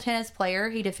professional tennis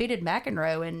player. He defeated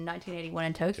McEnroe in 1981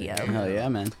 in Tokyo. Hell yeah,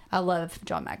 man. I love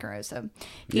John McEnroe. So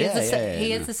he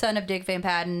is the son of Dick Van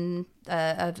Patten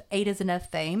of 8 Is Enough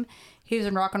fame. He was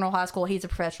in Rock and Roll High School. He's a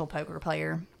professional poker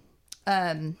player.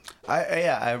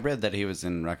 I read that he was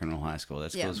in Rock and Roll High School.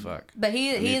 That's cool as fuck. But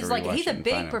he's a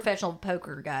big professional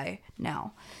poker guy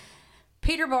now.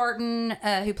 Peter Barton,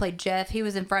 who played Jeff, he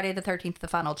was in Friday the 13th, The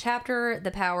Final Chapter,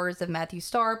 The Powers of Matthew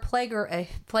Starr,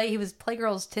 he was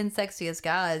Playgirl's 10 Sexiest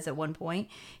Guys at one point.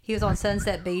 He was on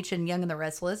Sunset Beach and Young and the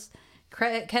Restless.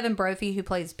 Kevin Brophy, who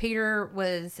plays Peter,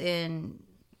 was in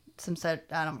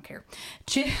I don't care.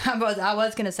 I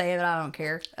was gonna say it, but I don't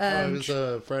care. It was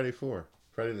Friday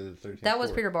the 13th. That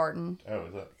was Peter Barton. Oh,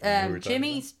 is that?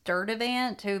 Jimmy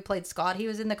Sturdivant, who played Scott, he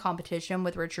was in the competition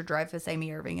with Richard Dreyfuss,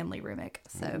 Amy Irving, and Lee Remick.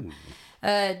 So,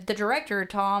 the director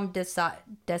Tom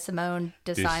DeSimone.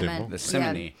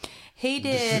 He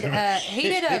did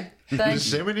a bunch.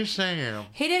 Yosemite Sam.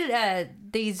 He did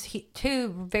these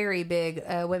two very big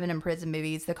women in prison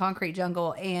movies, The Concrete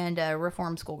Jungle and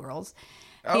Reform Schoolgirls.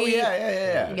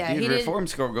 Yeah. He Dude, Reform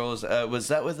Schoolgirls. Was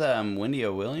that with Wendy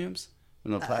O. Williams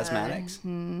from the Plasmatics?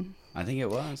 I think it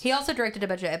was. He also directed a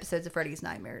bunch of episodes of Freddy's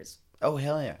Nightmares. Oh,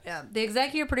 hell yeah. Yeah. The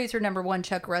executive producer number one,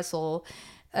 Chuck Russell,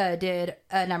 did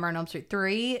Nightmare on Elm Street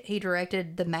 3. He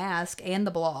directed The Mask and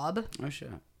The Blob. Oh,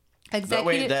 shit.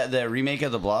 Executive... Wait, the remake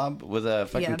of The Blob with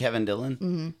fucking Kevin Dillon?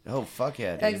 Mm-hmm. Oh, fuck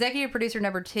yeah, dude. Executive producer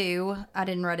number 2, I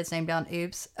didn't write his name down,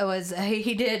 oops,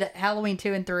 he did Halloween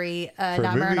 2 and 3,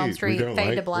 Nightmare on Elm Street,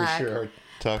 Fade to Black. We sure are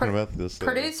talking about this.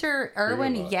 Producer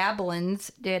Erwin Yablans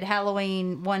did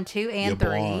Halloween 1, 2, and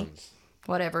 3.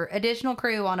 Whatever. Additional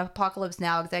crew on Apocalypse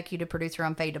Now, executive producer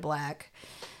on Fade to Black.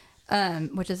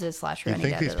 Which is a slasher. I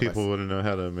think these people wouldn't know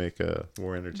how to make a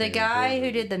more entertaining. The guy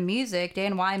who did the music,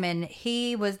 Dan Wyman,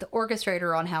 he was the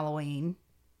orchestrator on Halloween.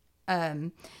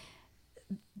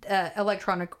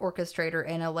 Electronic orchestrator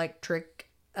and electronic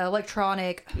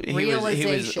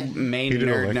realization. He was main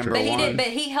nerd number one. But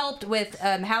he helped with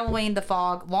Halloween, The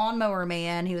Fog, Lawnmower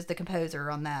Man. He was the composer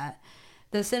on that.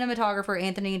 The cinematographer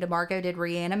Anthony DeMarco did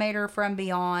Reanimator, From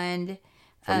Beyond,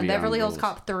 Beverly Hills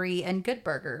Cop 3, and Good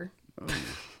Burger. Oh.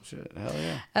 Shit, hell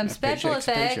yeah. Special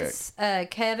effects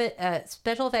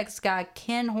guy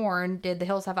Ken Horn did The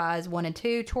Hills Have Eyes 1 and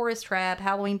 2, Tourist Trap,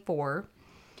 Halloween 4.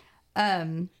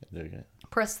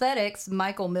 Prosthetics,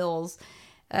 Michael Mills.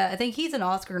 I think he's an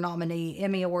Oscar nominee,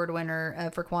 Emmy Award winner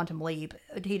for Quantum Leap.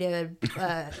 He did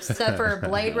stuff for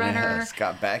Blade Runner,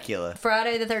 Scott Bakula,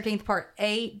 Friday the 13th Part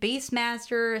 8,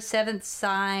 Beastmaster, Seventh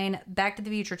Sign, Back to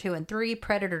the Future 2 and 3,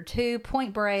 Predator 2,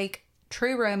 Point Break,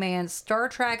 True Romance, Star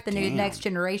Trek, The New Next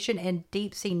Generation, and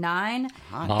Deep Sea Nine,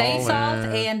 Face Off,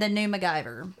 and The New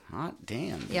MacGyver. Hot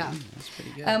damn. Yeah. That's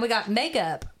pretty good. We got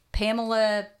makeup.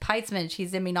 Pamela Peitzman,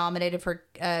 she's Emmy nominated for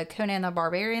Conan the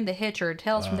Barbarian, The Hitcher,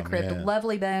 Tales from the Crypt,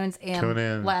 Lovely Bones, and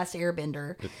Conan, Last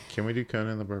Airbender. Can we do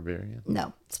Conan the Barbarian?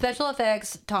 No. Special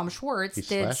effects, Tom Schwartz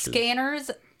did Scanners,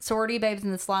 Sorority Babes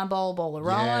in the Slime Ball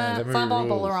Bolorama,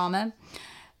 Bolorama.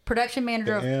 Production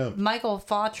manager Michael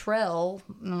Fawtrell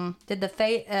did the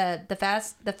Fate and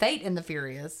the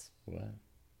Furious. What?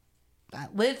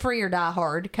 Live Free or Die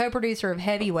Hard. Co-producer of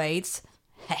Heavyweights.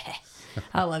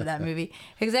 I love that movie.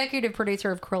 Executive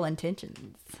producer of Cruel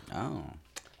Intentions. Oh.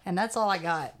 And that's all I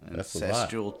got. That's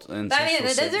ancestral. I mean,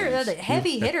 those are the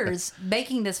heavy hitters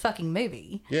making this fucking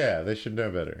movie. Yeah, they should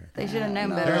know better. They should have known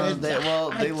better.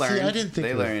 They learned. See, I didn't think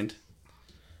they learned.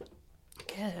 I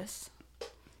guess.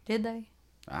 Did they?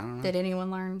 I don't know. Did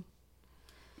anyone learn?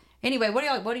 Anyway,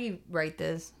 what do you rate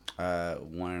this?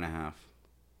 1.5.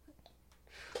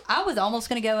 I was almost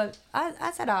gonna go.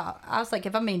 I said I was like,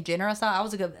 if I'm being generous, I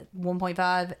was gonna go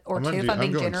 1.5 or 2 if I'm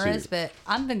being generous, but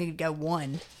I'm gonna go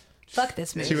 1. Fuck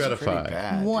this movie. 2 out of 5.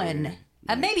 Bad, 1.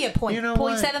 Maybe a point.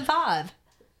 0.75.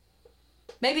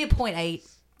 Maybe a 0.8.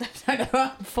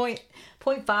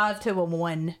 0.5 to a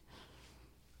 1.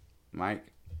 Mike.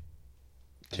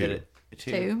 2. Hit it.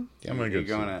 2. Yeah, I'm gonna go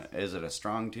 2. Is it a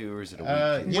strong 2 or is it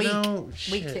a weak 2?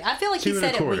 Week 2. I feel like he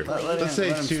said it weekly. Let's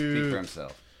say 2. Speak for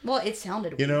himself. Well, it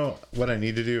sounded weak. You know what I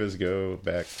need to do is go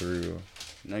back through.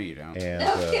 No, you don't.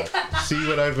 And see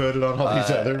what I voted on all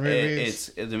these other movies.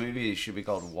 The movie should be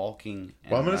called Walking.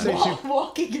 Well, I'm gonna say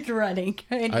Walking and Running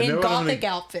in gothic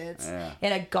outfits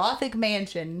in a gothic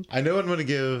mansion. I know what I'm gonna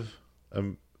give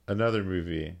another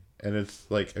movie, and it's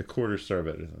like a quarter star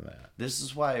better than that. This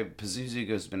is why Pazuzu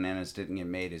Goes Bananas didn't get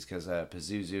made, is because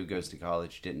Pazuzu Goes to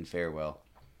College didn't fare well.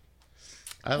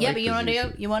 But you want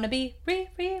to be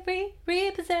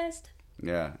repossessed.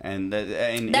 Yeah, and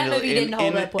that movie didn't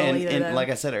hold up well either. And like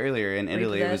I said earlier, in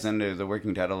Italy, it was under the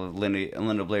working title of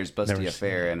Linda Blair's Busty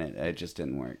Affair, and it just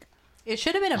didn't work. It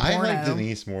should have been a porno. I like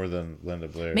Denise more than Linda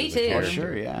Blair. Me too. Oh,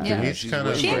 sure, yeah. Denise kind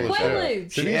of. She had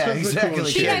Quaaludes. She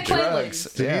had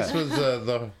Quaaludes. Denise was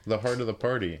the heart of the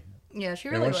party. Yeah, she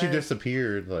really was. And when she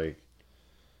disappeared, like,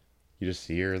 you just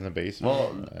see her in the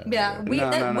basement. Well,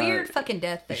 weird fucking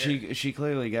death there. She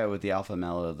clearly got with the alpha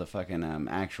male of the fucking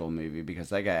actual movie, because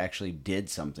that guy actually did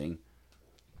something.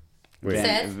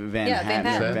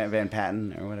 Van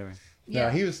Patten or whatever. Yeah, no,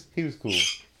 he was cool.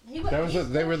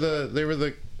 They were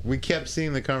the we kept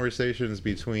seeing the conversations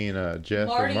between Jeff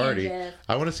and Marty.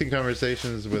 I want to see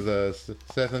conversations with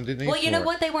Seth and Denise. Well, you know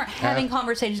what? They weren't having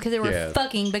conversations because they were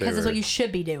fucking because that's what you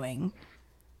should be doing.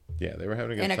 Yeah, they were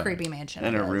having a good in a time. creepy mansion.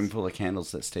 In a room full of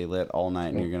candles that stay lit all night,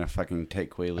 and you're gonna fucking take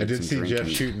Quaaludes I did and see drink Jeff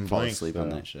and shooting fall blanks, asleep though. on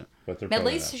that shit. But at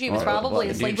least she was probably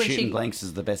asleep when shooting she. Blanks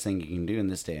is the best thing you can do in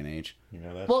this day and age.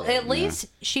 Well, at least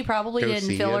she probably Go didn't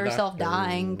see feel a herself doctor.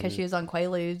 dying because she was on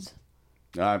Quaaludes.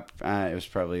 It was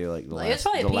probably like the last. It was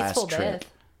probably a the peaceful last trip.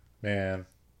 death. Man,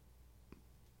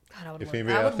 God, if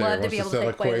anybody out there love to wants be to able sell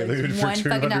a to take Quaalude for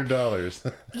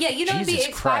 $200. Yeah, you know, it'd be Jesus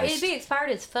expired. Christ. It'd be expired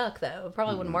as fuck, though. It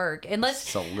probably wouldn't work unless.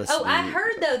 Soliciting. Oh, I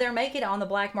heard though they're making it on the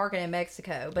black market in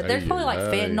Mexico, but there's probably like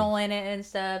fentanyl in it and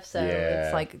stuff. So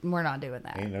it's like we're not doing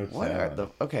that. Ain't no What are the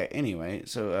okay? Anyway,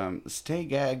 so stay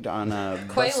gagged on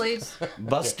Quaaludes,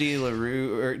 Busty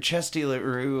LaRue or Chesty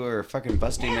LaRue or fucking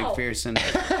Busty McPherson.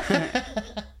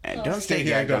 And don't stay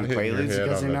gagged on Quaaludes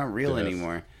because they're not real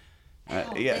anymore.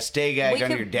 Stay gagged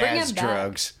on your dad's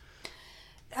drugs.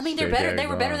 I mean, they're better. They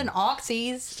were better than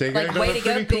Oxys. Stay like, gagged way on to a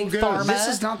go, pretty cool Big ghost. Pharma. This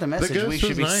is not the message we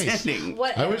should be sending.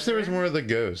 I wish there was more of the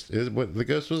ghost. The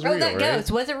ghost was real, that right? ghost,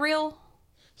 was it real?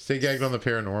 Stay gagged on the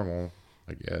paranormal,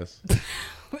 I guess.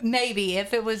 Maybe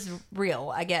if it was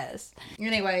real, I guess.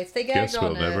 Anyway, stay gagged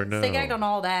on stay gagged on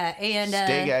all that, and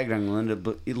stay gagged on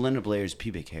Linda Blair's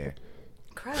pubic hair.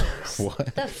 Gross.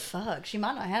 What the fuck? She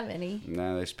might not have any.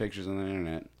 No, there's pictures on the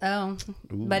internet. Oh,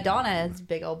 Madonna has a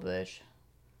big old bush.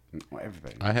 Well,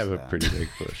 everybody. I have that. a pretty big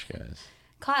bush, guys.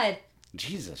 God.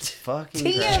 Jesus fucking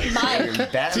TM Mike.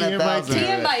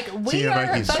 TM Mike. We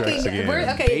are fucking. We're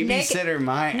okay. Babysitter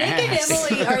my Nick ass.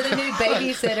 and Emily are the new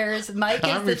babysitters. Mike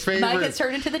has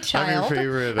turned into the child. I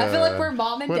feel like we're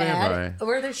mom and dad.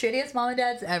 We're the shittiest mom and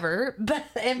dads ever.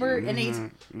 And he's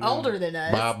older than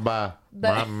us.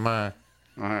 Bye.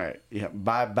 All right. Yeah.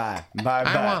 Bye. I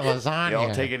want lasagna.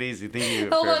 Y'all take it easy. Thank you.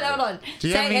 Hold on. Do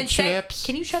you have any chips?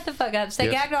 Can you shut the fuck up? Stay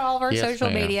gagged on all of our social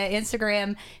media: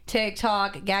 Instagram,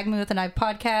 TikTok, Gag Me With a Knife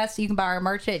Podcast. You can buy our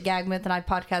merch at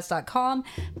gagmewithaknifepodcast.com.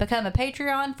 Become a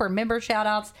Patreon for member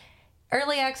shoutouts,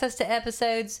 early access to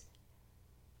episodes,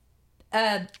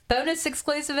 bonus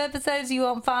exclusive episodes you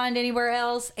won't find anywhere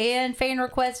else, and fan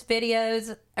request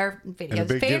videos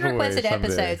fan requested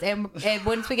episodes. And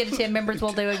once we get to 10 members,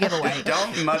 we'll do a giveaway.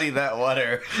 Don't muddy that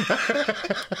water.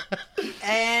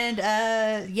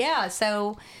 And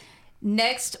so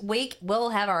next week we'll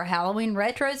have our Halloween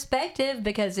retrospective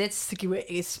because it's spooky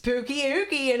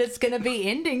ooky and it's going to be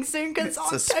ending soon because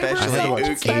October's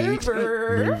almost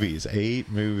over.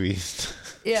 8 movies.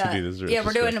 Yeah, to do this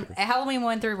we're doing Halloween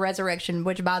 1 through Resurrection,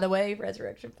 which, by the way,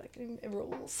 Resurrection fucking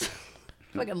rules.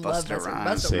 Fucking love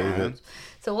Busta.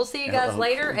 So we'll see you guys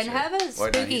later and have a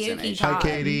spooky ooky time. Hi,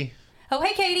 Katie. Oh,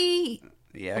 hey, Katie.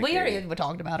 Yeah, we already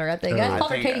talked about her. I think I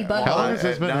called her Katie Butt. How long has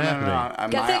this been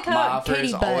happening? My offer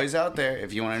is always out there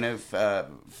if you want to know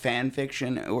fan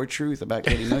fiction or truth about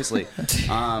Katie Mosley.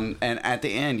 And at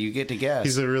the end, you get to guess.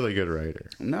 He's a really good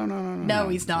writer. No,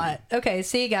 he's not. Okay,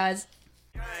 see you guys.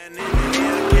 It's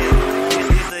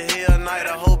a hell night.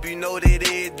 I hope you know that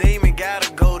it demon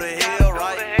gotta go to hell,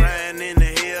 right? Riding in the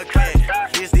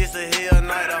Hellcat. This a hell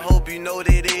night. I hope you know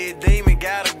that it demon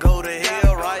gotta go to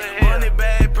hell, right? Money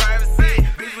bag, privacy.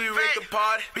 Bitch, we rigged the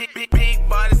party. Big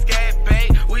body, scat pay.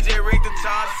 We just rigged the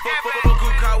charges. Fuck who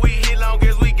car we hit long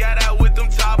as we got out with them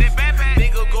choppers.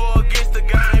 Nigga go against the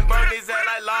gang, burn his ass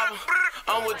like lava.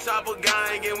 I'm with Chopper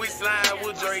gang and we slime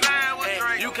with Drake.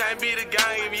 Hey, you can't be the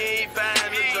gang if you ain't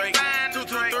find the Drake. 2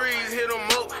 3s hit him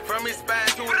up from his spine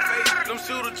to his face. Them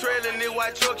shooter trailing this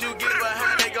white truck, you get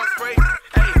behind, they gon' spray.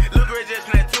 Hey, look Ray just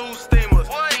had 2 steamers.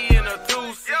 He in a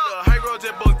 2-seater. High road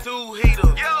just booked 2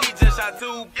 heaters. He just shot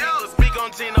 2 people. Speak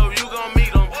on Tino, you gon'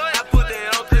 meet him. I put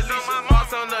that on Talisha.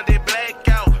 Marks on the they black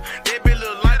out. That bitch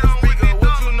look like a speaker.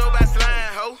 What you know about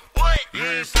slime, ho? You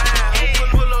ain't slime, ho.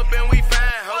 Pull up and we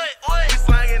fine, ho. We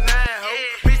slangin' 9, ho.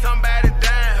 Bitch, somebody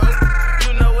dying, ho.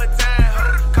 You know what time, ho.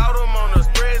 Caught him on the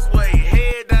expressway.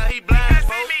 Head down, he blind,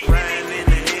 folks. Riding in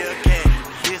the Hellcat.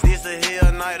 This a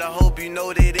hell night. I hope you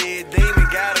know that it demon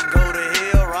gotta go to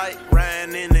hell, right?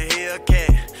 Riding in the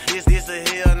Hellcat. This a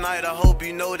hell night. I hope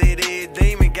you know that it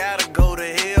demon gotta go to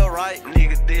hell, right?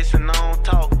 Nigga dishing on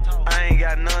talk. I ain't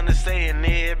got nothing to say, and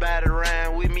everybody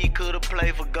around with me could've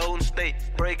played for Golden State.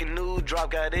 Breaking news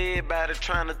drop, got everybody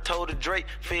trying to toe the Drake.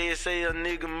 Feds say a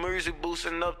nigga Mercy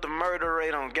boosting up the murder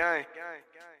rate on gang.